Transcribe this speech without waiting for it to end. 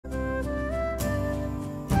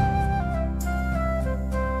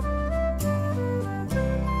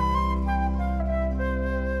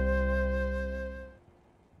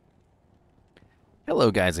Hello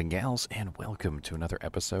guys and gals, and welcome to another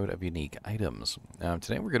episode of Unique Items.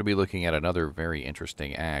 Today we're going to be looking at another very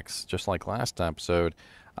interesting axe. Just like last episode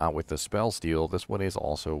with the spell steel, this one is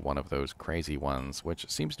also one of those crazy ones, which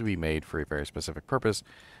seems to be made for a very specific purpose,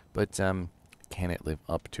 but can it live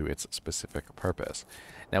up to its specific purpose?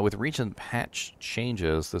 Now with recent patch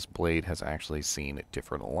changes, this blade has actually seen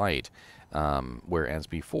different light, whereas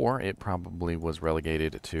before it probably was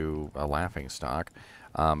relegated to a laughingstock.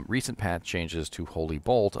 Recent patch changes to Holy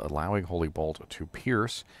Bolt, allowing Holy Bolt to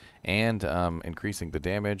pierce and increasing the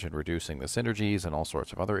damage and reducing the synergies and all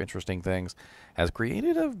sorts of other interesting things, has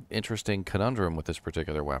created an interesting conundrum with this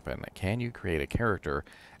particular weapon. Can you create a character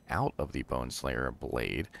out of the Boneslayer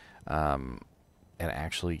blade and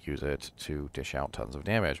actually use it to dish out tons of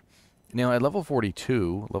damage? Now, at level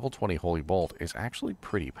 42, level 20 Holy Bolt is actually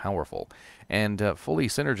pretty powerful, and fully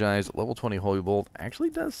synergized, level 20 Holy Bolt actually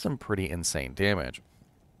does some pretty insane damage.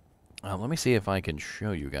 Let me see if I can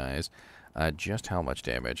show you guys just how much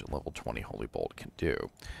damage level 20 Holy Bolt can do.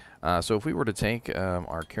 So if we were to take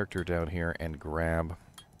our character down here and grab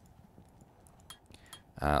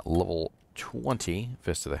level 20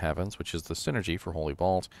 Fist of the Heavens, which is the synergy for Holy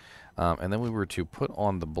Bolt, and then we were to put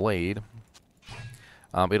on the blade,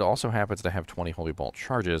 it also happens to have 20 Holy Bolt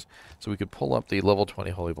charges, so we could pull up the level 20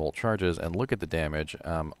 Holy Bolt charges and look at the damage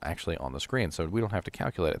actually on the screen, so we don't have to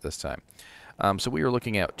calculate it this time. So we are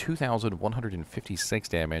looking at 2,156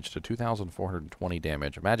 damage to 2,420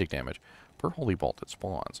 damage, magic damage, per Holy Bolt that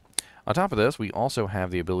spawns. On top of this, we also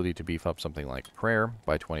have the ability to beef up something like Prayer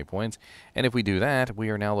by 20 points, and if we do that,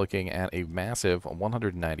 we are now looking at a massive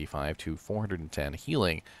 195 to 410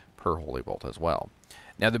 healing per Holy Bolt as well.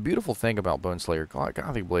 Now, the beautiful thing about Boneslayer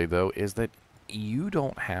Gothic Blade, though, is that you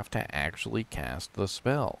don't have to actually cast the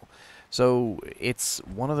spell. So it's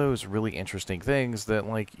one of those really interesting things that,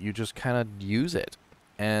 like, you just kind of use it,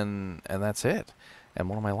 and that's it. And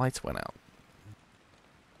one of my lights went out.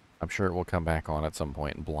 I'm sure it will come back on at some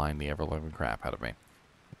point and blind the ever-living crap out of me.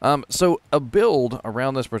 So a build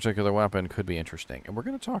around this particular weapon could be interesting, and we're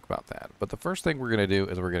going to talk about that. But the first thing we're going to do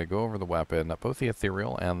is we're going to go over the weapon, both the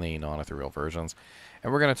ethereal and the non-ethereal versions,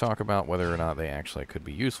 and we're going to talk about whether or not they actually could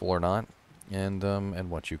be useful or not, and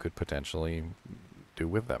what you could potentially do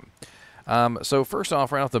with them. So first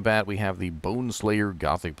off, right off the bat, we have the Boneslayer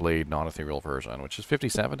Gothic Blade non-ethereal version, which is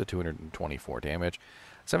 57 to 224 damage,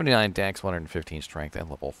 79 dex, 115 strength, and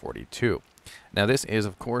level 42. Now this is,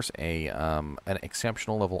 of course, an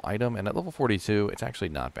exceptional level item, and at level 42, it's actually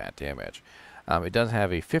not bad damage. It does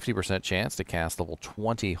have a 50% chance to cast level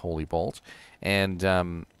 20 Holy Bolt, and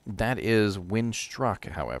that is when struck,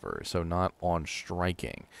 however, so not on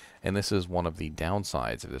striking. And this is one of the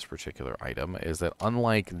downsides of this particular item, is that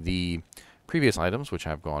unlike the previous items, which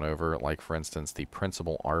I've gone over, like, for instance, the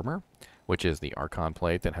Principal Armor, which is the Archon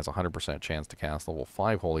Plate that has a 100% chance to cast level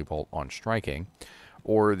 5 Holy Bolt on striking,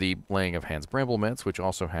 or the Laying of Hands Bramblements, which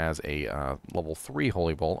also has a level 3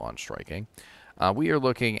 Holy Bolt on striking, we are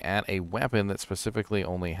looking at a weapon that specifically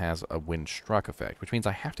only has a when struck effect, which means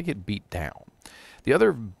I have to get beat down. The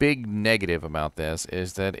other big negative about this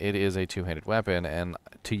is that it is a two-handed weapon, and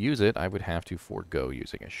to use it, I would have to forego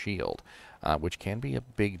using a shield, which can be a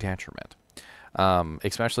big detriment.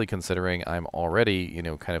 Especially considering I'm already,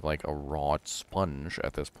 kind of like a raw sponge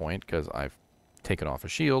at this point, because I've taken off a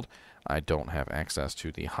shield. I don't have access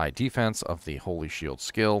to the high defense of the Holy Shield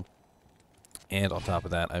skill, and on top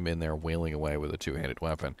of that, I'm in there wailing away with a two-handed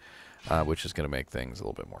weapon, which is going to make things a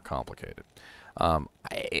little bit more complicated.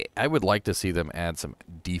 I would like to see them add some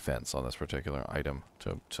defense on this particular item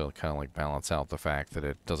to kind of like balance out the fact that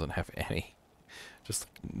it doesn't have any, just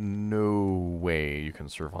no way you can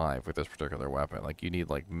survive with this particular weapon. Like, you need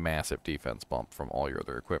like massive defense bump from all your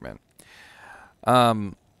other equipment.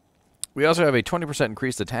 We also have a 20%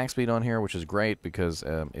 increased attack speed on here, which is great because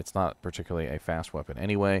it's not particularly a fast weapon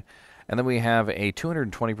anyway. And then we have a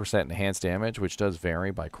 220% enhanced damage, which does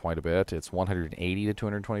vary by quite a bit. It's 180 to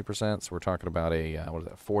 220%, so we're talking about a,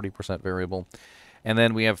 40% variable. And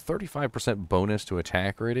then we have 35% bonus to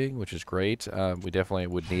attack rating, which is great. We definitely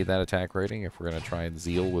would need that attack rating if we're going to try and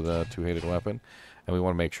zeal with a two-handed weapon. And we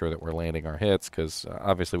want to make sure that we're landing our hits, because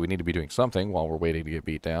obviously we need to be doing something while we're waiting to get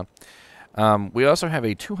beat down. We also have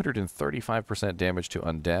a 235% damage to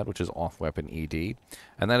Undead, which is off-weapon ED.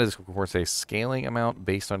 And that is, of course, a scaling amount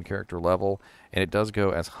based on character level, and it does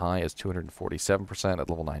go as high as 247% at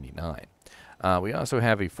level 99. We also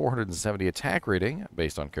have a 470 attack rating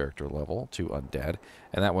based on character level to Undead,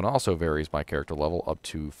 and that one also varies by character level up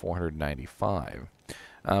to 495.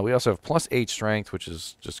 We also have plus 8 strength, which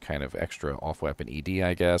is just kind of extra off-weapon ED,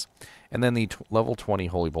 I guess. And then the level 20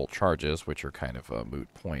 Holy Bolt charges, which are kind of a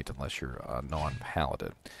moot point unless you're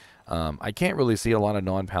non-paladin. I can't really see a lot of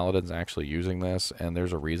non-paladins actually using this, and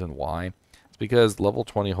there's a reason why. It's because level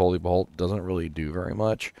 20 Holy Bolt doesn't really do very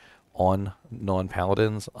much on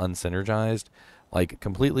non-paladins unsynergized. Like,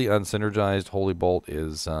 completely unsynergized Holy Bolt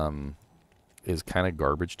is kind of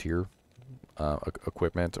garbage tier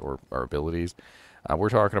equipment or abilities. We're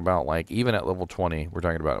talking about, like, even at level 20, we're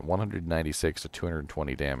talking about 196 to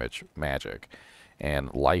 220 damage magic,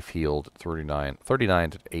 and life healed 39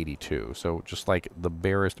 to 82. So just like the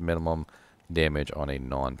barest minimum damage on a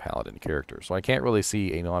non-paladin character. So I can't really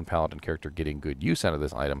see a non-paladin character getting good use out of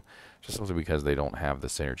this item, just simply because they don't have the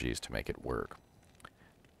synergies to make it work.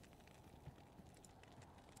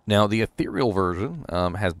 Now, the ethereal version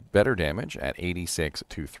has better damage at 86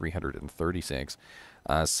 to 336,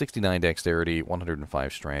 69 dexterity,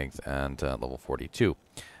 105 strength, and level 42.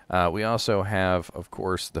 We also have, of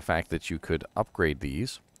course, the fact that you could upgrade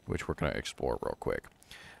these, which we're going to explore real quick.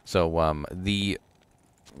 So,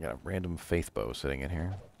 got a random faith bow sitting in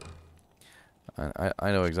here.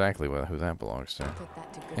 I know exactly who that belongs to. Put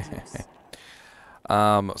that to good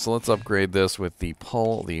use. So let's upgrade this with the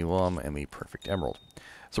Pull, the Lum, and the Perfect Emerald.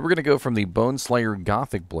 So we're going to go from the Boneslayer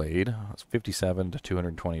Gothic Blade, it's 57 to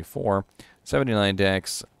 224, 79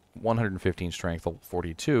 dex, 115 strength,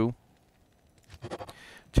 42,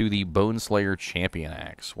 to the Boneslayer Champion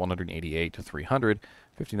Axe, 188 to 300,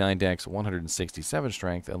 59 dex, 167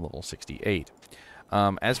 strength, and level 68.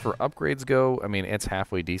 As for upgrades go, I mean, it's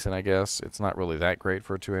halfway decent, I guess. It's not really that great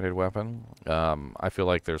for a two-handed weapon. I feel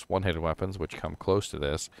like there's one-handed weapons which come close to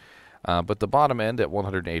this. But the bottom end at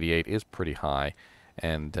 188 is pretty high.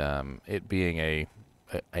 And it being a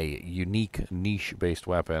unique niche-based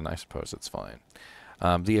weapon, I suppose it's fine.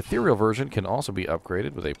 The ethereal version can also be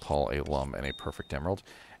upgraded with a Pull, a Lum, and a Perfect Emerald.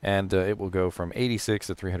 And it will go from 86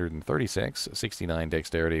 to 336, 69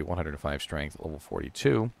 dexterity, 105 strength, level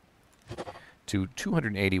 42, to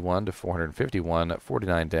 281 to 451,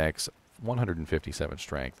 49 dex, 157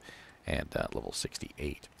 strength, and level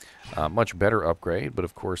 68. Much better upgrade, but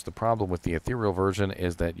of course the problem with the ethereal version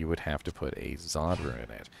is that you would have to put a Zod rune in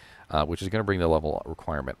it, which is going to bring the level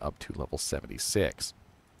requirement up to level 76.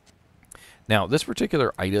 Now, this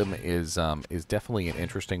particular item is definitely an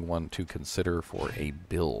interesting one to consider for a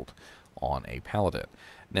build on a paladin.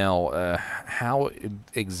 Now, how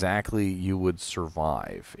exactly you would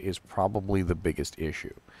survive is probably the biggest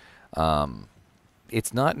issue.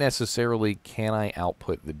 It's not necessarily can I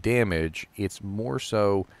output the damage, it's more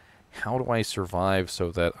so how do I survive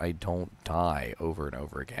so that I don't die over and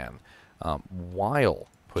over again while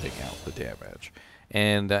putting out the damage.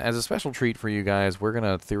 And as a special treat for you guys, we're going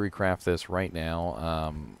to theorycraft this right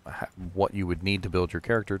now, what you would need to build your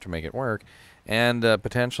character to make it work, and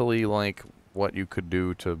potentially like what you could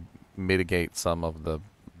do to mitigate some of the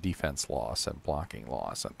defense loss and blocking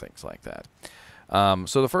loss and things like that.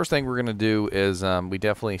 So the first thing we're going to do is we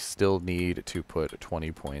definitely still need to put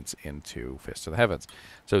 20 points into Fist of the Heavens.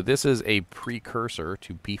 So this is a precursor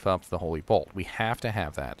to beef up the Holy Bolt. We have to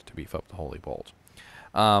have that to beef up the Holy Bolt.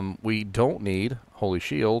 We don't need Holy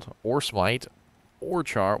Shield or Smite or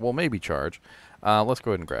Charge. Well, maybe Charge. Let's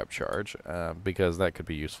go ahead and grab Charge because that could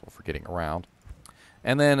be useful for getting around.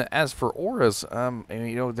 And then as for auras,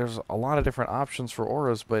 you know, there's a lot of different options for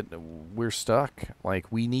auras, but we're stuck.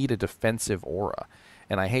 Like, we need a defensive aura.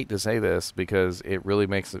 And I hate to say this because it really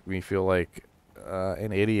makes me feel like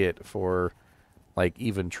an idiot for, like,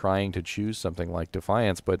 even trying to choose something like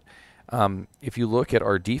Defiance. But if you look at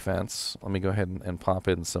our defense, let me go ahead and pop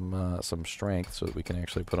in some strength so that we can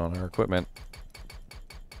actually put on our equipment.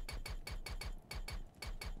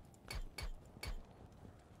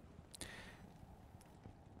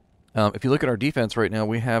 If you look at our defense right now,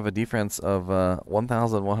 we have a defense of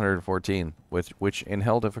 1,114, which in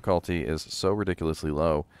hell difficulty is so ridiculously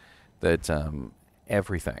low that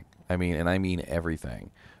everything, I mean everything,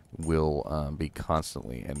 will be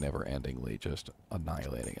constantly and never-endingly just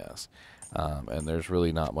annihilating us. And there's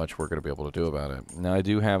really not much we're going to be able to do about it. Now, I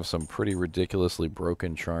do have some pretty ridiculously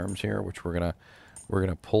broken charms here, which we're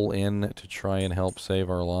gonna pull in to try and help save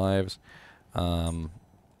our lives.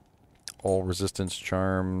 All resistance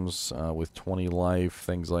charms with 20 life,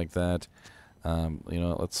 things like that. You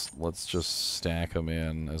know, let's just stack them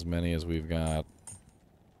in, as many as we've got.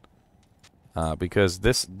 Because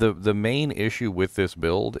the main issue with this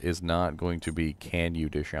build is not going to be can you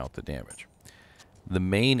dish out the damage. The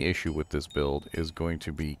main issue with this build is going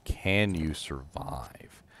to be can you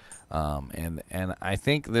survive. And I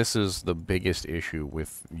think this is the biggest issue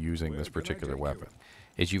with using this particular weapon,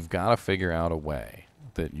 is you've got to figure out a way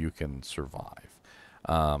that you can survive.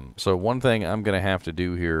 So one thing I'm going to have to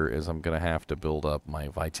do here is I'm going to have to build up my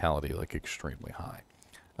vitality like extremely high.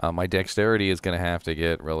 my dexterity is going to have to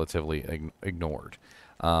get relatively ignored.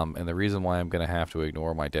 And the reason why I'm going to have to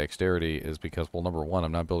ignore my dexterity is because, well, number one,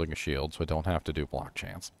 I'm not building a shield, so I don't have to do block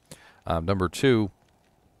chance. Number two,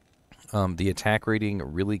 the attack rating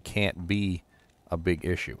really can't be a big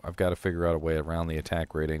issue. I've got to figure out a way around the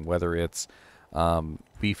attack rating, whether it's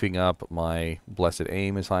beefing up my blessed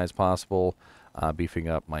aim as high as possible, beefing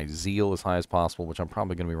up my zeal as high as possible, which I'm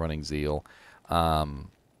probably going to be running zeal, and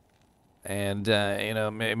you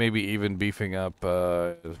know, maybe even beefing up.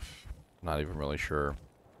 Not even really sure.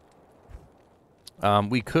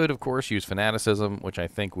 We could, of course, use fanaticism, which I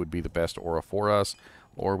think would be the best aura for us.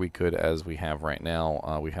 Or we could, as we have right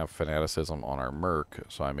now, we have fanaticism on our merc.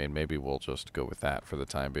 So, I mean, maybe we'll just go with that for the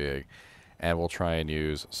time being. And we'll try and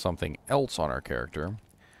use something else on our character.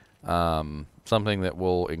 Something that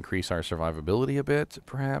will increase our survivability a bit,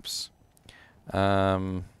 perhaps.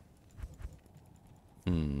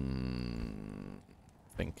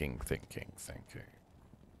 Thinking.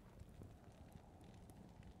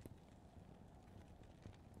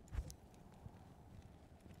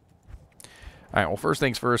 Alright, well, first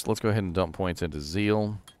things first, let's go ahead and dump points into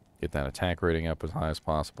Zeal. Get that attack rating up as high as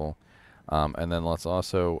possible. And then let's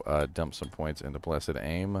also dump some points into Blessed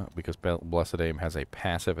Aim, because Blessed Aim has a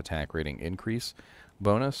passive attack rating increase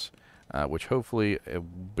bonus, which hopefully,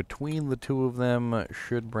 between the two of them,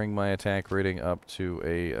 should bring my attack rating up to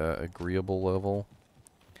a agreeable level.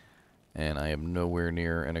 And I am nowhere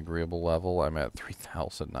near an agreeable level. I'm at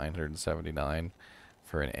 3,979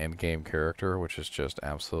 for an endgame character, which is just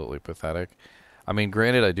absolutely pathetic. I mean,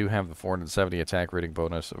 granted, I do have the 470 attack rating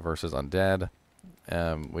bonus versus Undead,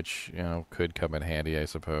 which, you know, could come in handy, I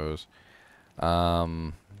suppose.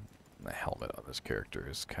 The helmet on this character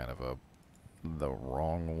is kind of the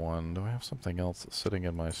wrong one. Do I have something else sitting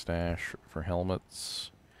in my stash for helmets?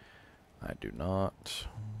 I do not.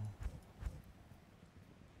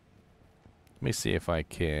 Let me see if I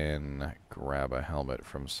can grab a helmet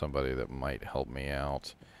from somebody that might help me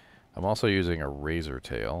out. I'm also using a razor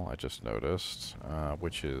tail, I just noticed,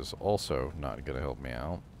 which is also not going to help me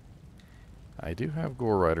out. I do have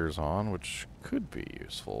Gore Riders on, which could be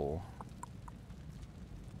useful.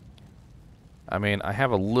 I mean, I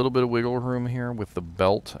have a little bit of wiggle room here with the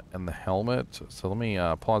belt and the helmet, so let me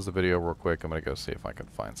pause the video real quick. I'm going to go see if I can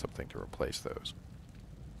find something to replace those.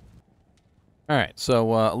 Alright,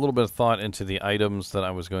 so a little bit of thought into the items that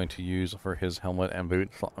I was going to use for his helmet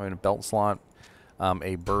and belt slot.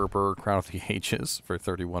 A Berber Crown of the Ages for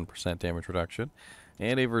 31% damage reduction,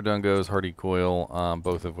 and a Verdungo's Hardy Coil,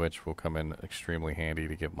 both of which will come in extremely handy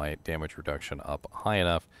to get my damage reduction up high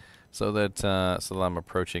enough so that I'm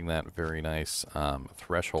approaching that very nice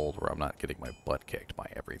threshold where I'm not getting my butt kicked by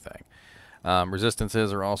everything.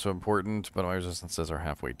 Resistances are also important, but my resistances are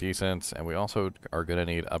halfway decent, and we also are going to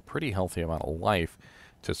need a pretty healthy amount of life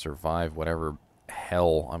to survive whatever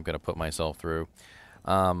hell I'm going to put myself through.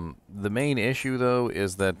 The main issue, though,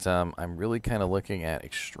 is that I'm really kind of looking at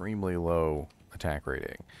extremely low attack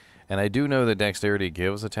rating. And I do know that dexterity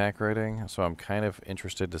gives attack rating, so I'm kind of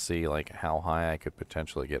interested to see like how high I could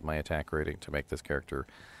potentially get my attack rating to make this character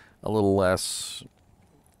a little less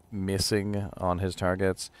missing on his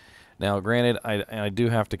targets. Now, granted, I do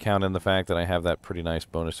have to count in the fact that I have that pretty nice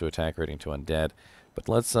bonus to attack rating to Undead, but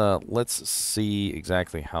let's see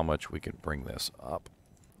exactly how much we can bring this up.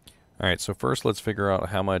 Alright, so first let's figure out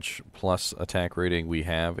how much plus attack rating we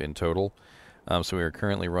have in total. So we are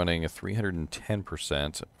currently running a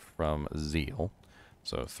 310% from Zeal,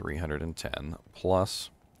 so 310 plus.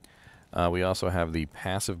 We also have the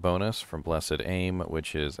passive bonus from Blessed Aim,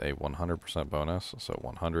 which is a 100% bonus, so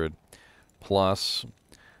 100 plus.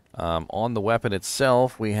 On the weapon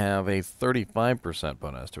itself, we have a 35%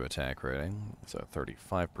 bonus to attack rating, so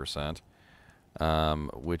 35%.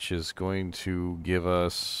 Which is going to give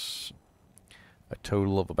us a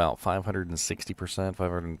total of about 560%,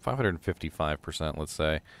 555%, let's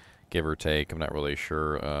say, give or take. I'm not really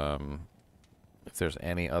sure if there's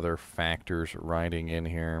any other factors riding in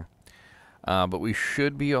here. But we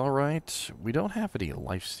should be alright. We don't have any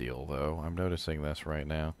lifesteal, though. I'm noticing this right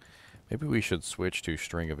now. Maybe we should switch to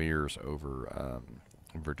String of Ears over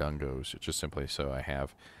Verdungos, just simply so I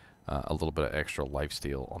have a little bit of extra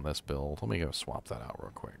lifesteal on this build. Let me go swap that out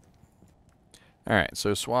real quick. Alright,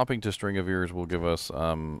 so swapping to String of Ears will give us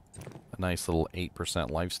a nice little 8%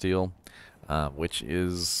 lifesteal, which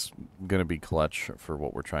is going to be clutch for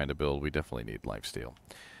what we're trying to build. We definitely need lifesteal.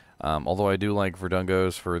 Although I do like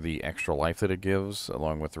Verdungos for the extra life that it gives,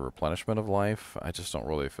 along with the replenishment of life, I just don't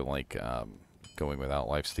really feel like going without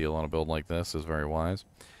lifesteal on a build like this is very wise.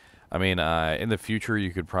 I mean, in the future,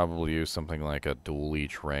 you could probably use something like a dual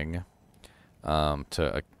leech ring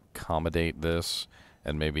to accommodate this.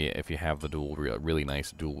 And maybe if you have the really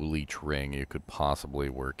nice dual leech ring, you could possibly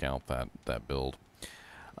work out that build.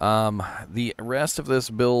 The rest of this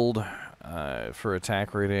build for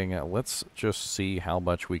attack rating, let's just see how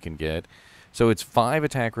much we can get. So it's 5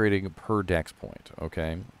 attack rating per dex point,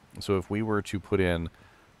 okay? So if we were to put in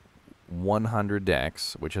 100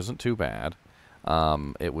 dex, which isn't too bad,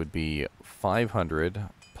 it would be 500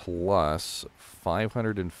 plus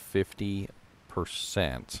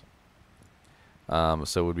 550%.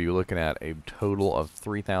 So we'd be looking at a total of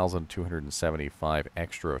 3,275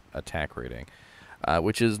 extra attack rating,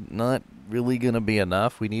 which is not really going to be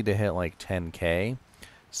enough. We need to hit like 10k.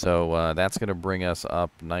 So that's going to bring us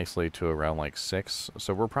up nicely to around like 6.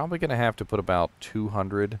 So we're probably going to have to put about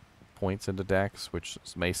 200 points into dex, which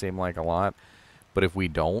may seem like a lot. But if we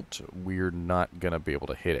don't, we're not going to be able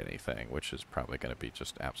to hit anything, which is probably going to be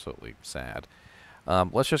just absolutely sad.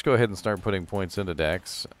 Let's just go ahead and start putting points into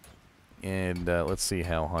dex. And let's see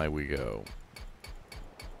how high we go.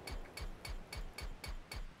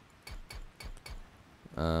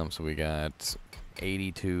 So we got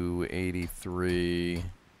 82, 83,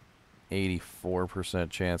 84%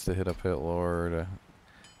 chance to hit a Pit Lord.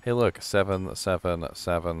 Hey, look,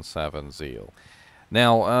 7777 Zeal.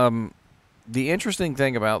 Now, the interesting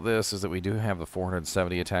thing about this is that we do have the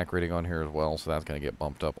 470 attack rating on here as well, so that's going to get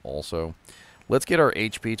bumped up also. Let's get our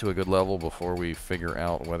HP to a good level before we figure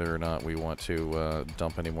out whether or not we want to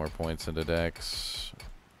dump any more points into dex.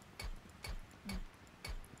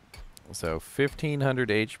 So 1500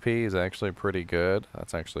 HP is actually pretty good.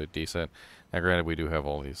 That's actually decent. Now, granted, we do have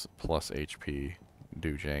all these plus HP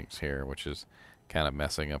doojanks here, which is kind of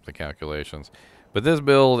messing up the calculations. But this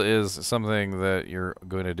build is something that you're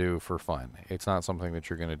going to do for fun. It's not something that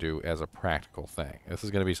you're going to do as a practical thing. This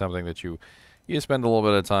is going to be something that you spend a little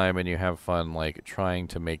bit of time and you have fun, like, trying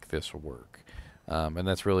to make this work. And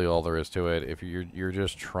that's really all there is to it. If you're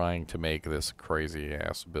just trying to make this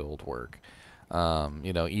crazy-ass build work.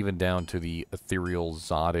 You know, even down to the ethereal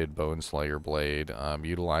Zotted Boneslayer blade,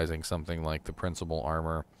 utilizing something like the principal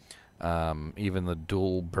armor, even the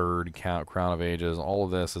dual bird crown of ages, all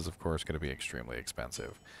of this is, of course, going to be extremely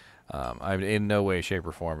expensive. I'm in no way, shape,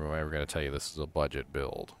 or form am I ever going to tell you this is a budget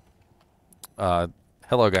build.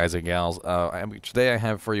 Hello, guys and gals. Today I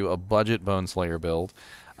have for you a budget Boneslayer build.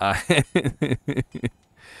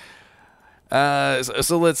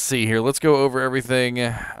 So let's see here. Let's go over everything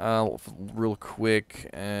real quick,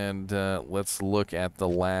 and let's look at the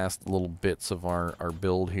last little bits of our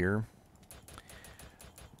build here.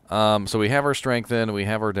 So we have our strength in, we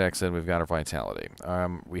have our dex in, we've got our vitality.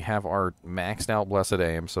 We have our maxed out blessed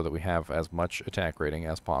aim so that we have as much attack rating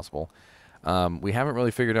as possible. We haven't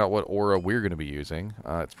really figured out what aura we're going to be using.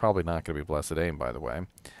 It's probably not going to be blessed aim, by the way.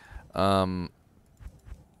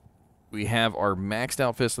 We have our maxed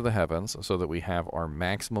out Fist of the Heavens, so that we have our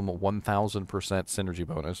maximum 1,000% synergy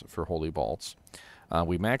bonus for Holy Bolts.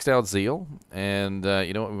 We maxed out Zeal, and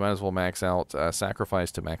you know what, we might as well max out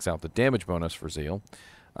Sacrifice to max out the damage bonus for Zeal.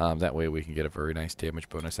 That way we can get a very nice damage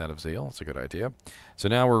bonus out of Zeal. It's a good idea. So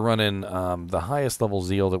now we're running the highest level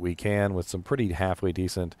Zeal that we can with some pretty halfway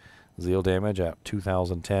decent Zeal damage at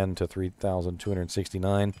 2,010 to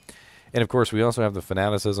 3,269. And of course we also have the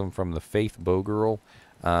Fanaticism from the Faith Bowgirl,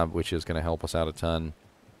 which is going to help us out a ton.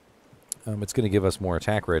 It's going to give us more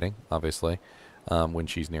attack rating, obviously, when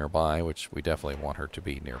she's nearby, which we definitely want her to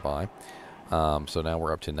be nearby. So now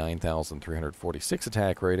we're up to 9,346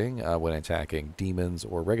 attack rating when attacking demons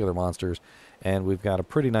or regular monsters. And we've got a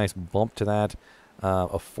pretty nice bump to that,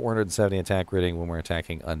 of 470 attack rating when we're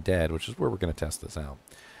attacking Undead, which is where we're going to test this out.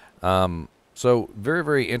 So very,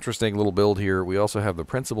 very interesting little build here. We also have the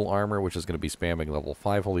Principal Armor, which is going to be spamming level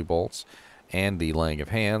 5 Holy Bolts, and the Laying of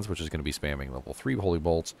Hands, which is going to be spamming level 3 Holy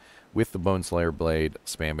Bolts, with the Boneslayer Blade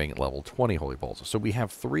spamming level 20 Holy Bolts. So we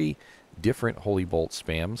have 3 different Holy Bolt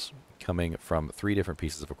spams coming from 3 different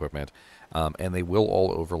pieces of equipment, and they will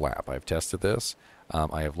all overlap. I've tested this.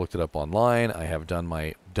 I have looked it up online. I have done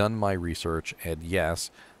my research, and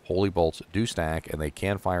yes, Holy Bolts do stack, and they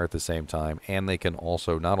can fire at the same time, and they can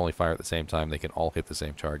also not only fire at the same time, they can all hit the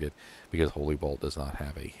same target, because Holy Bolt does not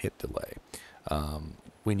have a hit delay.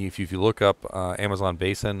 If you look up Amazon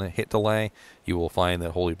Basin hit delay, you will find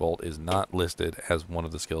that Holy Bolt is not listed as one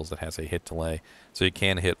of the skills that has a hit delay, so you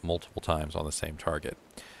can hit multiple times on the same target.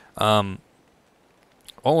 All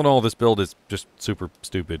in all, this build is just super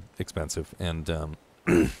stupid expensive, and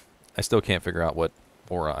I still can't figure out what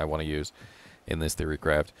aura I want to use in this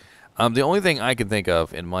Theorycraft. The only thing I can think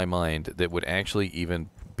of in my mind that would actually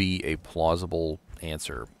even be a plausible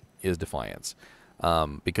answer is Defiance.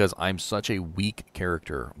 because I'm such a weak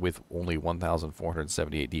character with only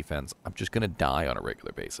 1,478 defense. I'm just going to die on a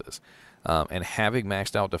regular basis. And having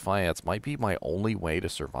maxed out Defiance might be my only way to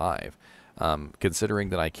survive, considering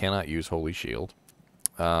that I cannot use Holy Shield.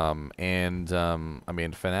 I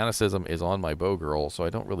mean, Fanaticism is on my bow girl, so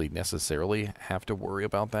I don't really necessarily have to worry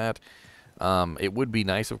about that. It would be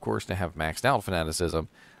nice, of course, to have maxed out Fanaticism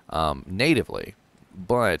natively,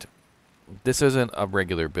 but this isn't a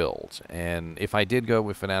regular build. And if I did go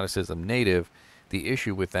with Fanaticism native, the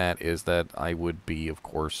issue with that is that I would be, of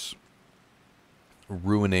course,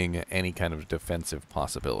 ruining any kind of defensive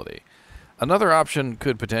possibility. Another option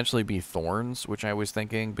could potentially be Thorns, which I was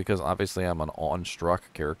thinking, because obviously I'm an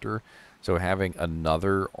on-struck character, so having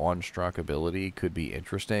another on-struck ability could be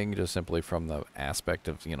interesting, just simply from the aspect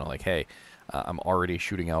of, you know, like, hey, I'm already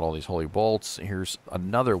shooting out all these holy bolts. Here's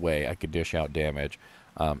another way I could dish out damage,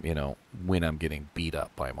 you know, when I'm getting beat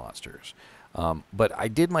up by monsters. But I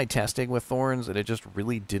did my testing with Thorns, and it just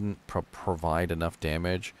really didn't provide enough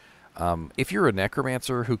damage. If you're a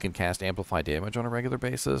Necromancer who can cast Amplify damage on a regular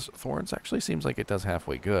basis, Thorns actually seems like it does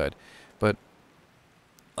halfway good. But,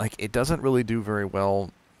 like, it doesn't really do very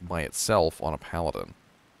well by itself on a Paladin.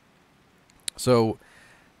 So,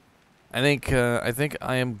 I think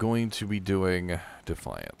I am going to be doing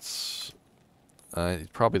Defiance. It's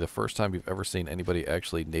probably the first time you've ever seen anybody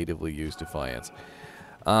actually natively use Defiance.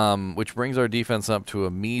 Which brings our defense up to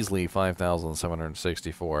a measly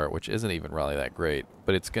 5,764, which isn't even really that great,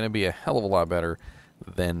 but it's going to be a hell of a lot better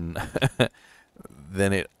than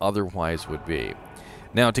than it otherwise would be.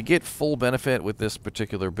 Now, to get full benefit with this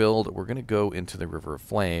particular build, we're going to go into the River of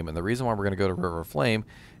Flame, and the reason why we're going to go to River of Flame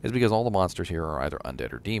is because all the monsters here are either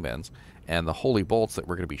undead or demons, and the holy bolts that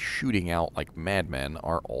we're going to be shooting out like madmen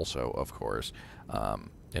are also, of course,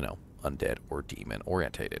 you know, undead or demon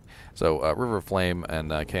orientated. So River of Flame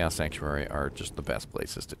and Chaos Sanctuary are just the best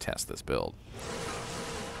places to test this build.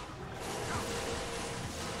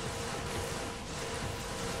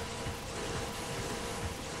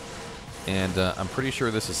 And I'm pretty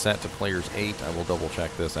sure this is set to players 8. I will double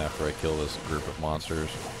check this after I kill this group of monsters.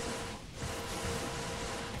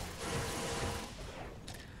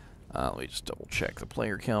 Let me just double check the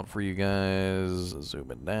player count for you guys.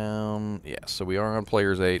 Zooming down. Yes, so we are on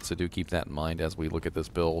players 8, so do keep that in mind as we look at this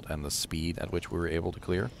build and the speed at which we were able to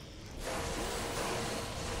clear.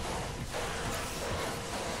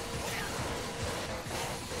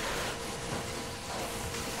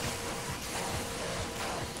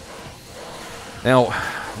 Now,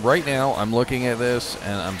 right now, I'm looking at this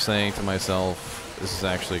and I'm saying to myself, this is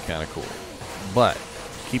actually kind of cool. But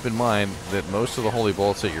keep in mind that most of the holy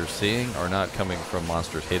bolts that you're seeing are not coming from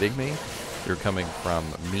monsters hitting me. They're coming from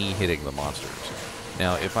me hitting the monsters.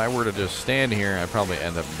 Now, if I were to just stand here, I'd probably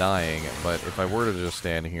end up dying. But if I were to just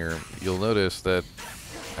stand here, you'll notice that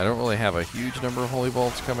I don't really have a huge number of holy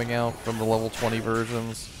bolts coming out from the level 20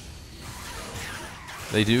 versions.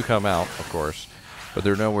 They do come out, of course, but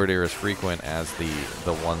they're nowhere near as frequent as the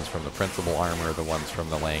ones from the principal armor, the ones from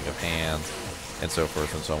the laying of hands, and so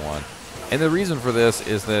forth and so on. And the reason for this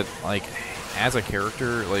is that, like, as a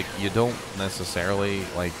character, like, you don't necessarily,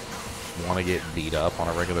 like, want to get beat up on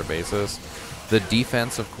a regular basis. The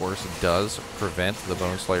defense, of course, does prevent the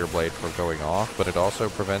Boneslayer blade from going off, but it also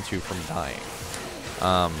prevents you from dying.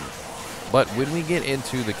 But when we get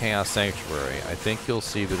into the Chaos Sanctuary, I think you'll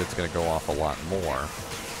see that it's going to go off a lot more.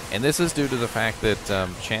 And this is due to the fact that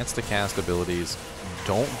chance to cast abilities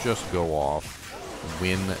don't just go off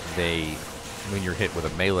when you're hit with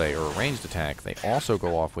a melee or a ranged attack. They also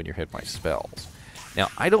go off when you're hit by spells. Now,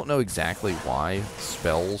 I don't know exactly why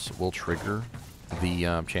spells will trigger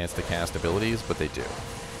the chance to cast abilities, but they do.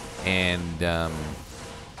 And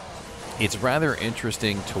it's rather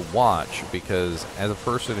interesting to watch because as a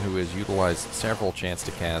person who has utilized several chance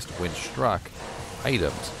to cast when struck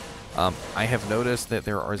items, I have noticed that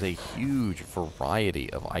there is a huge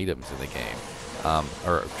variety of items in the game,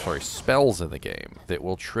 spells in the game that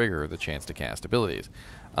will trigger the chance to cast abilities.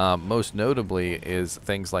 Most notably is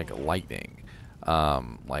things like lightning,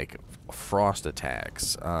 like frost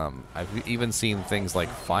attacks. I've even seen things like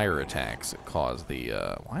fire attacks cause the,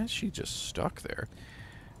 why is she just stuck there?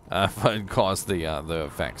 Cause the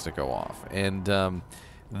effects to go off. And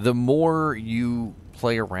the more you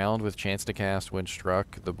play around with chance to cast when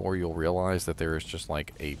struck, the more you'll realize that there is just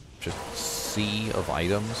like a sea of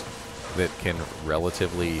items that can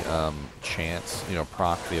relatively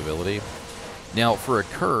proc the ability. Now, for a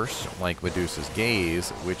curse like Medusa's Gaze,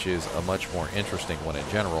 which is a much more interesting one in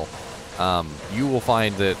general, you will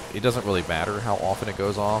find that it doesn't really matter how often it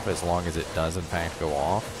goes off as long as it does in fact go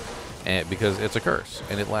off. and because it's a curse,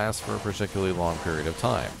 and it lasts for a particularly long period of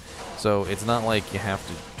time. So it's not like you have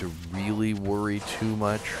to really worry too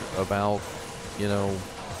much about, you know,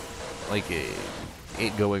 like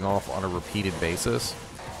it going off on a repeated basis.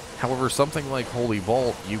 However, something like Holy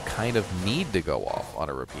Bolt, you kind of need to go off on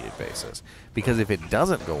a repeated basis. Because if it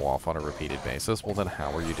doesn't go off on a repeated basis, well then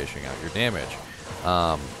how are you dishing out your damage?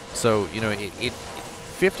 So, you know,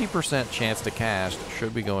 50% chance to cast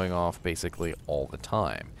should be going off basically all the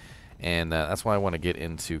time. And that's why I want to get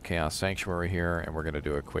into Chaos Sanctuary here, and we're going to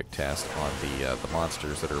do a quick test on the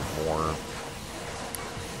monsters that are more,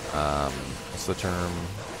 what's the term?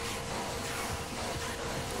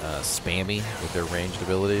 Spammy with their ranged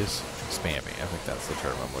abilities. Spammy, I think that's the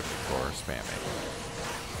term I'm looking for, spammy.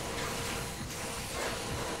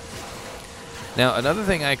 Now, another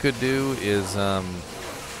thing I could do is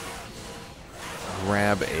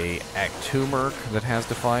grab a Act 2 Merc that has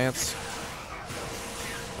Defiance.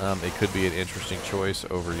 It could be an interesting choice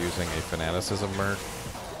over using a Fanaticism Merc.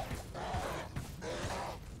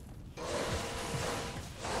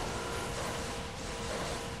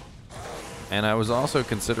 And I was also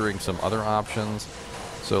considering some other options.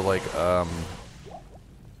 So, like,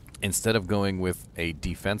 instead of going with a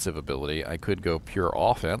defensive ability, I could go pure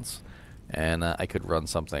offense. And I could run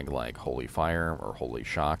something like Holy Fire or Holy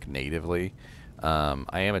Shock natively.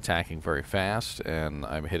 I am attacking very fast, and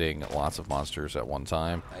I'm hitting lots of monsters at one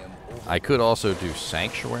time. I could also do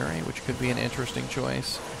Sanctuary, which could be an interesting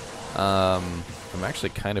choice. I'm actually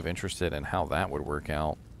kind of interested in how that would work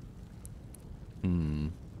out.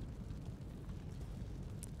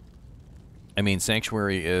 I mean,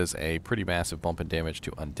 Sanctuary is a pretty massive bump in damage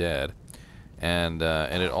to Undead. And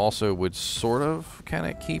it also would sort of kind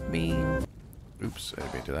of keep me... Oops, I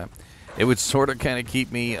didn't mean to do that. It would sort of kind of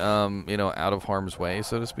keep me, you know, out of harm's way,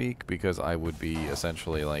 so to speak, because I would be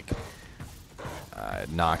essentially, like,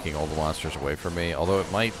 knocking all the monsters away from me. Although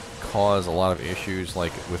it might cause a lot of issues,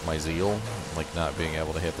 like, with my Zeal, like not being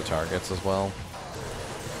able to hit the targets as well.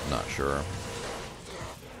 Not sure.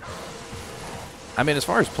 I mean, as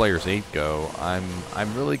far as Players 8 go,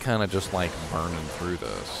 I'm really kind of just, like, burning through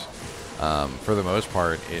this. For the most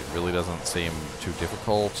part, it really doesn't seem too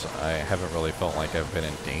difficult. I haven't really felt like I've been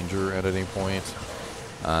in danger at any point.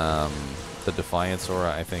 The Defiance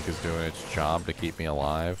Aura, I think, is doing its job to keep me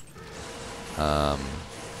alive.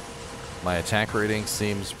 My attack rating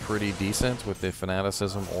seems pretty decent with the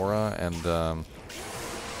Fanaticism Aura, and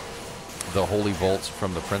the Holy Bolts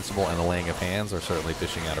from the Principle and the Laying of Hands are certainly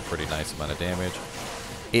dishing out a pretty nice amount of damage.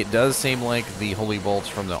 It does seem like the Holy Bolts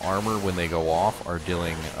from the armor, when they go off, are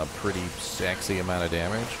dealing a pretty sexy amount of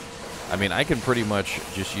damage. I mean, I can pretty much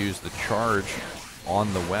just use the charge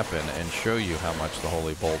on the weapon and show you how much the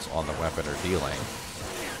Holy Bolts on the weapon are dealing,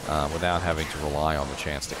 without having to rely on the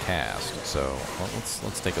chance to cast. So, well,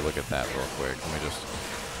 let's take a look at that real quick. Let me just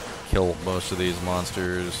kill most of these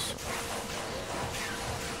monsters.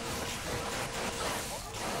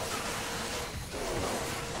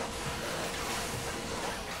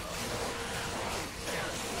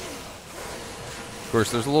 Of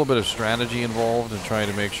course, there's a little bit of strategy involved in trying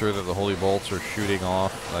to make sure that the Holy Bolts are shooting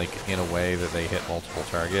off, like, in a way that they hit multiple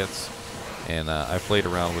targets. And I've played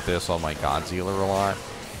around with this on my Godzilla a lot.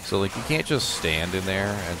 So, like, you can't just stand in there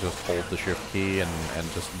and just hold the shift key and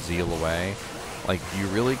just Zeal away. Like, you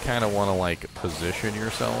really kind of want to, like, position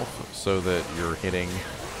yourself so that you're hitting,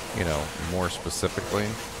 you know, more specifically.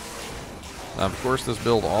 Of course, this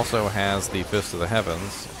build also has the Fist of the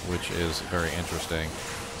Heavens, which is very interesting.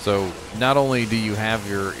 So not only do you have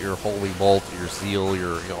your Holy Bolt, your Zeal,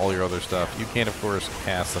 all your other stuff, you can, of course,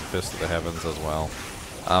 cast some Fist of the Heavens as well.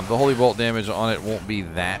 The Holy Bolt damage on it won't be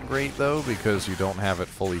that great, though, because you don't have it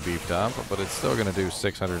fully beefed up, but it's still going to do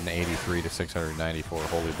 683 to 694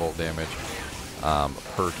 Holy Bolt damage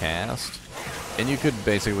per cast. And you could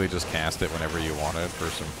basically just cast it whenever you wanted for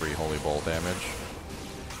some free Holy Bolt damage.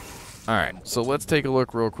 Alright, so let's take a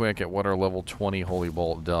look real quick at what our level 20 Holy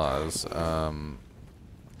Bolt does.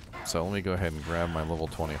 So let me go ahead and grab my level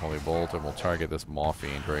 20 Holy Bolt, and we'll target this Maw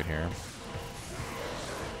Fiend right here.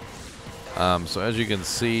 So as you can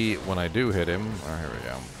see, when I do hit him, oh, here we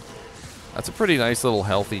go. That's a pretty nice little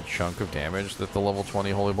healthy chunk of damage that the level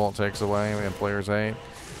 20 Holy Bolt takes away in Players 8,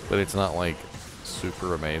 but it's not, like,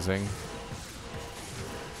 super amazing.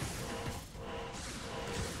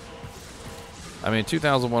 I mean,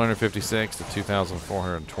 2,156 to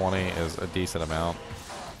 2,420 is a decent amount.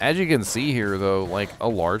 As you can see here, though, like, a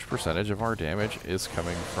large percentage of our damage is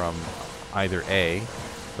coming from either A,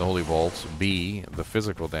 the Holy Bolts, B, the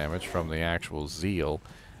physical damage from the actual Zeal,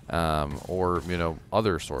 or, you know,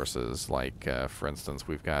 other sources. Like, for instance,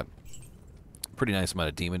 we've got pretty nice amount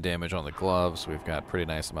of demon damage on the gloves. We've got pretty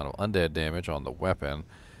nice amount of undead damage on the weapon.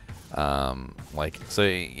 Like,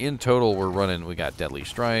 say, in total, we got Deadly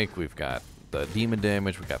Strike, we've got the demon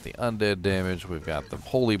damage, we've got the undead damage, we've got the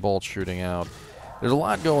holy bolt shooting out. There's a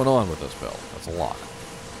lot going on with this build. That's a lot.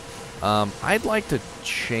 I'd like to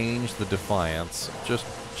change the Defiance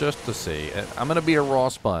just to see. I'm going to be a raw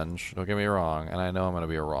sponge, don't get me wrong, and I know I'm going to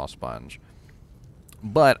be a raw sponge.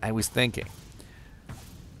 But I was thinking,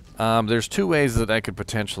 there's two ways that I could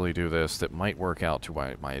potentially do this that might work out to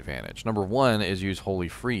my advantage. Number one is use Holy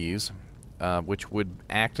Freeze, which would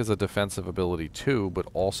act as a defensive ability too, but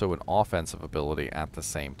also an offensive ability at the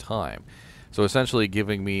same time. So essentially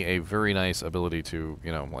giving me a very nice ability to,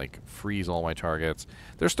 you know, like freeze all my targets.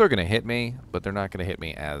 They're still going to hit me, but they're not going to hit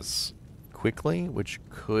me as quickly, which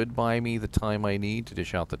could buy me the time I need to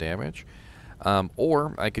dish out the damage.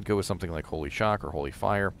 Or I could go with something like Holy Shock or Holy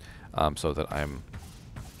Fire, so that I'm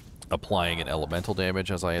applying an elemental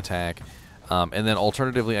damage as I attack. And then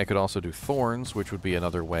alternatively, I could also do Thorns, which would be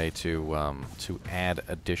another way to add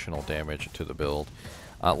additional damage to the build.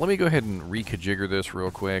 Let me go ahead and rekajigger this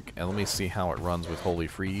real quick, and let me see how it runs with Holy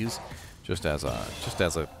Freeze, just as a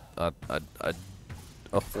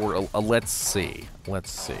let's see.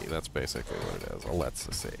 Let's see. That's basically what it is. A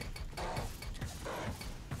let's see.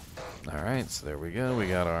 Alright, so there we go. We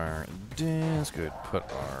got our disc. Good. Put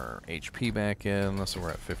our HP back in. So we're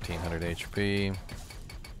at 1500 HP.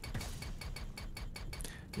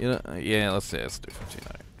 You know, yeah, let's do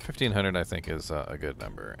 1500. 1500 I think is a good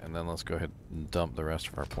number. And then let's go ahead and dump the rest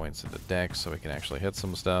of our points into Dex so we can actually hit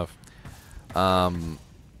some stuff. Let's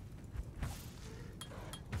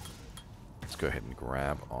go ahead and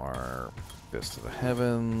grab our Fist of the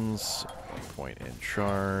Heavens. 1 point in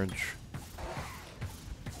charge.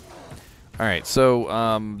 Alright,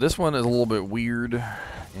 so this one is a little bit weird.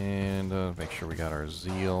 And make sure we got our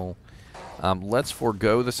Zeal. Let's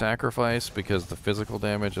forego the sacrifice because the physical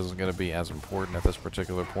damage isn't going to be as important at this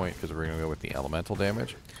particular point because we're going to go with the elemental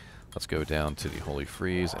damage. Let's go down to the Holy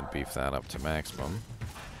Freeze and beef that up to maximum.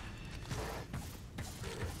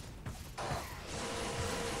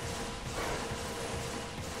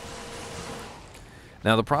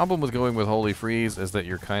 Now the problem with going with Holy Freeze is that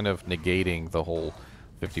you're kind of negating the whole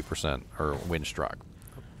 50% or wind struck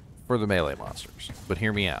for the melee monsters. But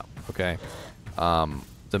hear me out, okay?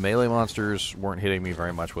 The melee monsters weren't hitting me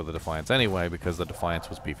very much with the Defiance anyway because the Defiance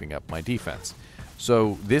was beefing up my defense.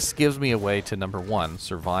 So this gives me a way to, number one,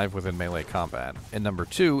 survive within melee combat, and number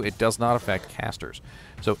two, it does not affect casters.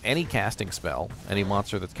 So any casting spell, any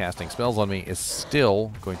monster that's casting spells on me is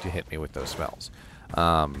still going to hit me with those spells.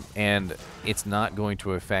 And it's not going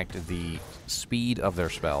to affect the speed of their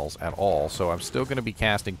spells at all, so I'm still going to be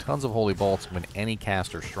casting tons of Holy Bolts when any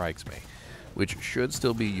caster strikes me, which should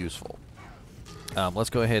still be useful. Let's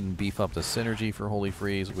go ahead and beef up the synergy for Holy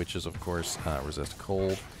Freeze, which is, of course, resist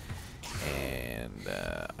cold. And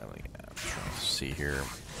I'm trying to see here.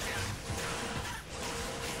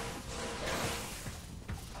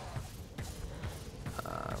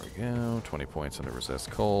 There we go. 20 points into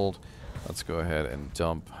resist cold. Let's go ahead and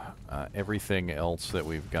dump everything else that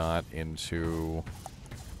we've got into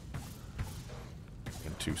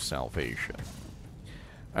salvation.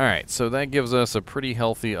 Alright, so that gives us a pretty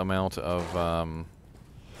healthy amount of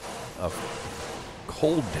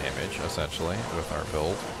cold damage, essentially, with our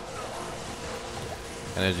build.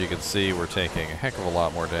 And as you can see, we're taking a heck of a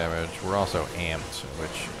lot more damage. We're also amped,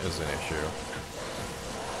 which is an issue.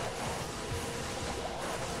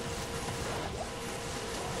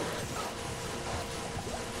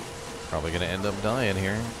 Probably going to end up dying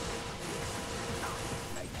here.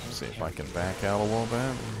 Let's see if I can back out a little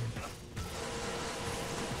bit.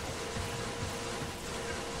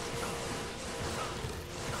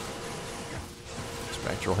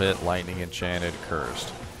 Spectral hit, lightning enchanted,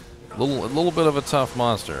 cursed. A little bit of a tough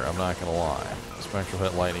monster, I'm not gonna lie. Spectral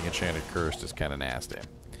hit, lightning enchanted, cursed is kind of nasty.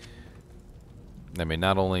 I mean,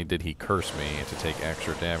 not only did he curse me to take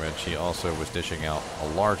extra damage, he also was dishing out a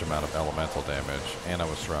large amount of elemental damage, and I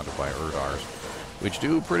was surrounded by Urdars, which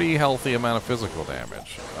do a pretty healthy amount of physical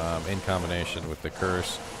damage. In combination with the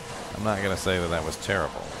curse, I'm not gonna say that that was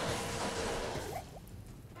terrible.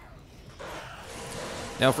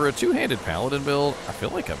 Now, for a two-handed paladin build, I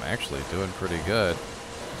feel like I'm actually doing pretty good.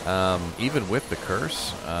 Even with the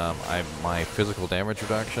curse, my physical damage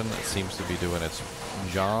reduction seems to be doing its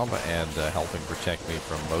job and helping protect me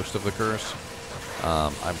from most of the curse.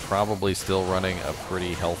 I'm probably still running a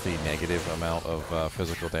pretty healthy negative amount of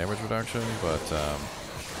physical damage reduction, but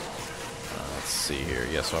let's see here.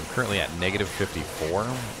 Yeah, so I'm currently at negative 54,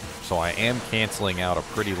 so I am canceling out a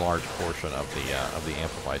pretty large portion of the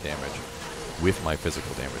amplified damage with my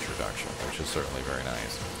physical damage reduction, which is certainly very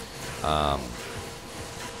nice.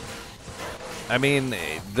 I mean,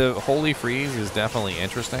 the Holy Freeze is definitely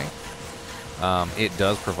interesting. It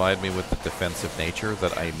does provide me with the defensive nature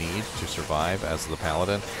that I need to survive as the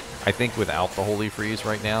Paladin. I think without the Holy Freeze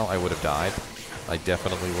right now, I would have died. I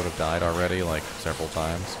definitely would have died already, like, several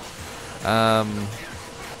times.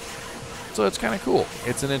 So it's kind of cool.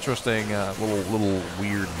 It's an interesting little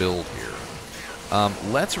weird build here.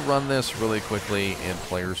 Let's run this really quickly in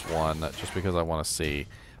Players 1, just because I want to see.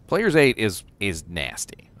 Players 8 is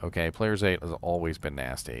nasty, okay? Players 8 has always been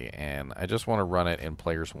nasty, and I just want to run it in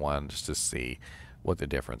Players 1 just to see what the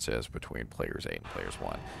difference is between Players 8 and Players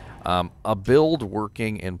 1. A build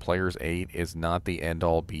working in Players 8 is not the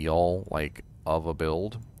end-all, be-all, like, of a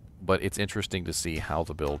build, but it's interesting to see how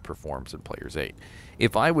the build performs in Players 8.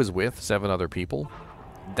 If I was with 7 other people,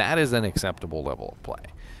 that is an acceptable level of play.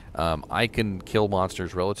 I can kill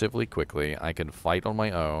monsters relatively quickly, I can fight on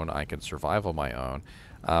my own, I can survive on my own,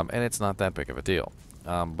 and it's not that big of a deal.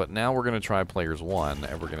 But now we're going to try Players 1,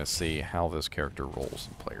 and we're going to see how this character rolls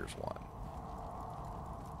in Players 1.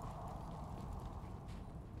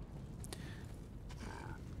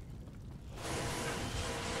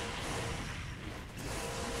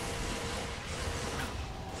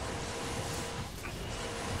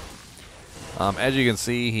 As you can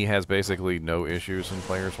see, he has basically no issues in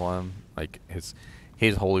Players 1. Like,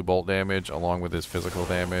 his Holy Bolt damage, along with his physical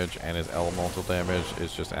damage and his elemental damage,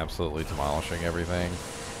 is just absolutely demolishing everything.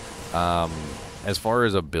 As far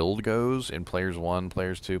as a build goes, in Players 1,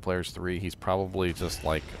 Players 2, Players 3, he's probably just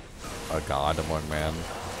like a god among men.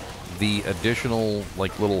 The additional,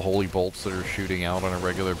 like, little Holy Bolts that are shooting out on a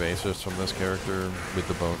regular basis from this character with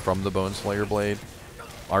from the Boneslayer blade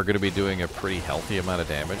are going to be doing a pretty healthy amount of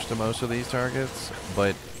damage to most of these targets,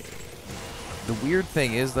 but the weird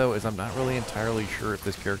thing is, though, is I'm not really entirely sure if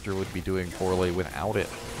this character would be doing poorly without it.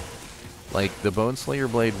 Like, the Boneslayer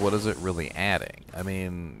blade, what is it really adding? I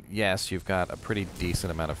mean, yes, you've got a pretty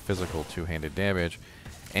decent amount of physical two-handed damage,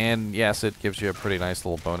 and yes, it gives you a pretty nice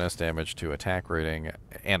little bonus damage to attack rating,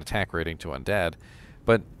 and attack rating to Undead,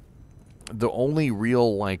 but the only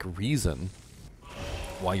real, like, reason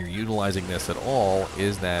why you're utilizing this at all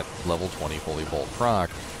is that level 20 Holy Bolt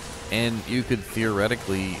proc, and you could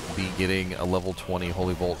theoretically be getting a level 20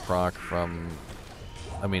 Holy Bolt proc from,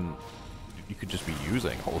 I mean, you could just be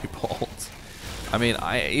using Holy Bolts. I mean,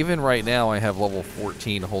 even right now I have level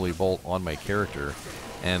 14 Holy Bolt on my character,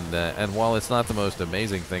 and while it's not the most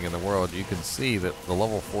amazing thing in the world, you can see that the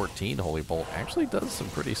level 14 Holy Bolt actually does some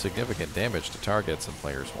pretty significant damage to targets in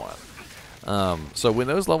Players 1. So when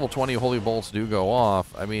those level 20 Holy Bolts do go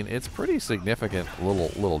off, I mean, it's pretty significant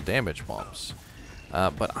little damage bumps.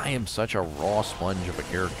 But I am such a raw sponge of a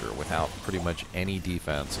character without pretty much any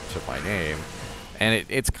defense to my name. And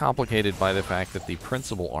it's complicated by the fact that the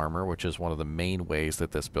principal armor, which is one of the main ways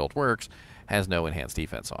that this build works, has no enhanced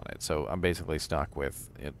defense on it. So I'm basically stuck with,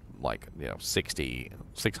 like,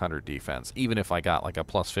 600 defense, even if I got like a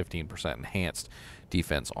plus 15% enhanced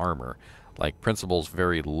defense armor. Like, Principal's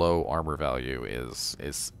very low armor value is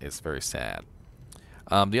very sad.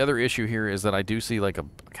 The other issue here is that I do see, like, a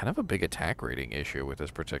kind of a big attack rating issue with this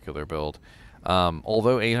particular build.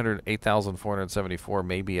 Although 8,474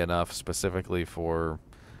 may be enough specifically for,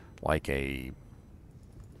 like, I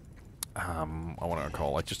want to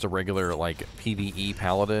call it just a regular, like, PvE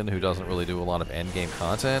paladin who doesn't really do a lot of endgame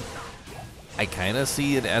content. I kind of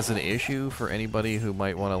see it as an issue for anybody who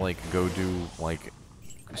might want to, like, go do, like,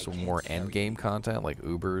 some more endgame content, like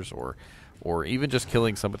Ubers, or even just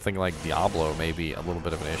killing something like Diablo may be a little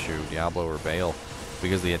bit of an issue, Diablo or Bale,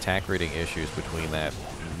 because the attack rating issues between that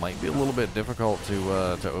might be a little bit difficult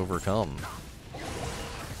to overcome.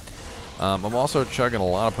 I'm also chugging a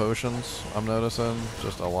lot of potions, I'm noticing,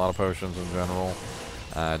 just a lot of potions in general,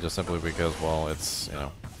 just simply because, well, it's,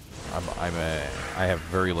 I have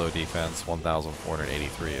very low defense.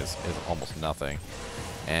 1,483 is almost nothing,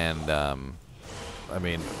 and I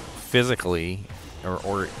mean, physically,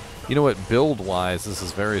 or you know what, build-wise, this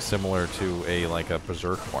is very similar to a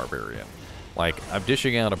Berserk Barbarian. Like, I'm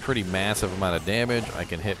dishing out a pretty massive amount of damage, I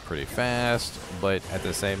can hit pretty fast, but at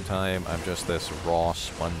the same time, I'm just this raw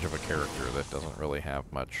sponge of a character that doesn't really have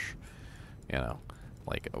much,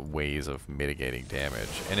 like, ways of mitigating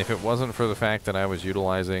damage. And if it wasn't for the fact that I was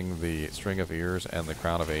utilizing the String of Ears and the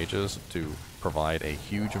Crown of Ages to provide a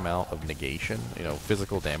huge amount of negation,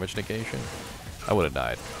 physical damage negation, I would have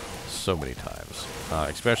died so many times.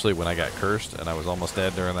 Especially when I got cursed and I was almost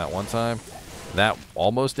dead during that one time. That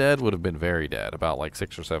almost dead would have been very dead, about like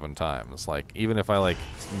 6 or 7 times. Like, even if I like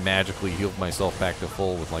magically healed myself back to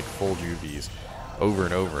full with like full juvies over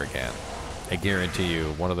and over again, I guarantee you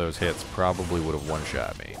one of those hits probably would have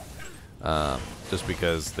one-shot me. Just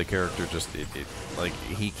because the character just, like,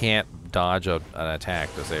 he can't dodge an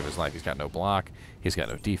attack to save his life. He's got no block. He's got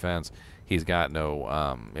no defense. He's got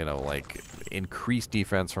no, you know, like, increased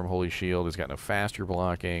defense from Holy Shield. He's got no faster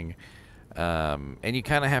blocking. And you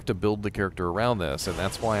kind of have to build the character around this, and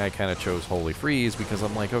that's why I kind of chose Holy Freeze, because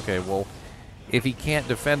I'm like, okay, well, if he can't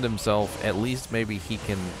defend himself, at least maybe he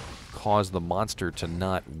can cause the monster to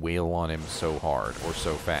not wail on him so hard or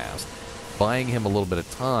so fast, buying him a little bit of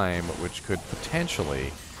time, which could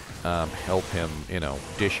potentially help him, you know,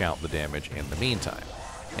 dish out the damage in the meantime.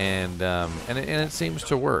 And it seems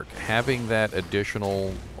to work. Having that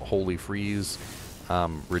additional Holy Freeze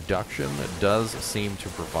reduction does seem to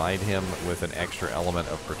provide him with an extra element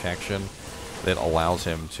of protection that allows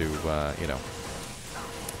him to, you know,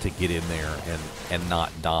 to get in there and not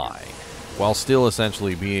die, while still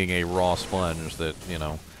essentially being a raw sponge that, you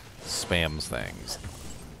know, spams things.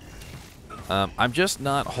 I'm just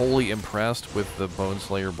not wholly impressed with the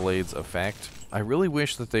Boneslayer Blade's effect. I really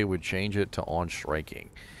wish that they would change it to on striking.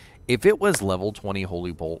 If it was level 20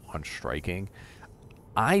 Holy Bolt on striking,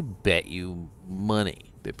 I bet you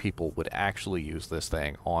money that people would actually use this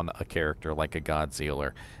thing on a character like a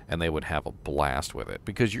Godzilla, and they would have a blast with it.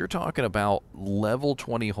 Because you're talking about level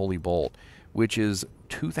 20 Holy Bolt, which is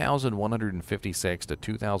 2,156 to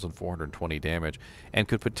 2,420 damage, and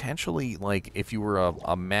could potentially, like, if you were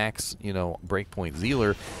a max, you know, breakpoint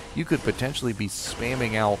Zealer, you could potentially be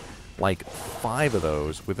spamming out like 5 of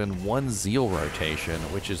those within one Zeal rotation,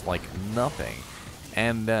 which is like nothing.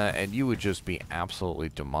 And you would just be absolutely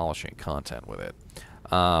demolishing content with it.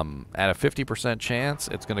 At a 50% chance,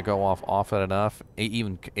 it's going to go off often enough,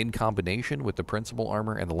 even in combination with the Principal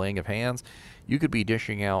Armor and the Laying of Hands, you could be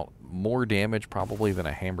dishing out more damage probably than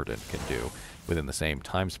a Hammerden can do within the same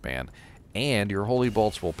time span. And your Holy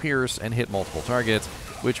Bolts will pierce and hit multiple targets,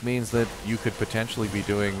 which means that you could potentially be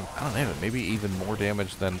doing, I don't know, maybe even more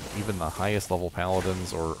damage than even the highest level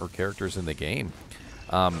Paladins or characters in the game.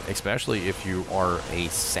 Especially if you are a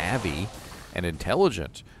savvy and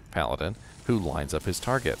intelligent Paladin who lines up his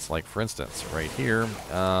targets. Like, for instance, right here,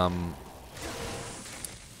 I'm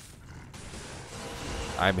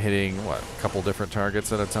hitting, what, a couple different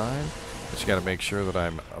targets at a time? But you got to make sure that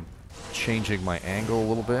I'm changing my angle a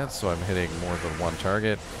little bit, so I'm hitting more than one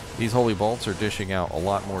target. These Holy Bolts are dishing out a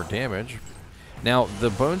lot more damage. Now, the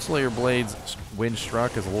Boneslayer Blades, when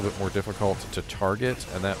struck, is a little bit more difficult to target,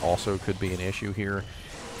 and that also could be an issue here.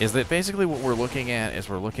 Is that basically what we're looking at is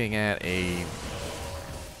we're looking at an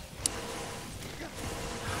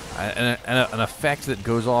effect that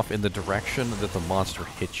goes off in the direction that the monster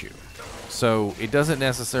hits you. So it doesn't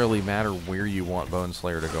necessarily matter where you want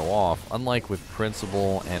Boneslayer to go off. Unlike with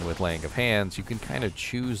Principal and with Laying of Hands, you can kind of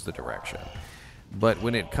choose the direction. But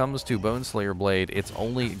when it comes to Boneslayer Blade, it's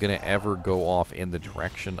only going to ever go off in the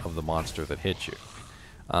direction of the monster that hits you.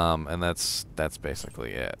 And that's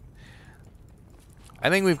basically it. I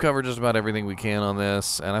think we've covered just about everything we can on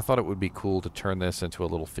this, and I thought it would be cool to turn this into a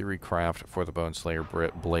little theory craft for the Boneslayer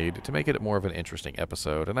Blade to make it more of an interesting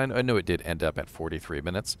episode. And I know it did end up at 43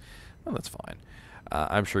 minutes. Well, that's fine.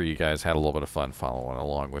 I'm sure you guys had a little bit of fun following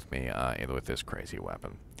along with me with this crazy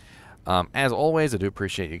weapon. As always, I do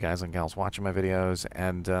appreciate you guys and gals watching my videos,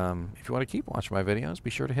 and if you want to keep watching my videos, be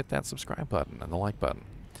sure to hit that subscribe button and the like button.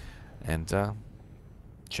 And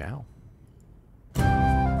ciao.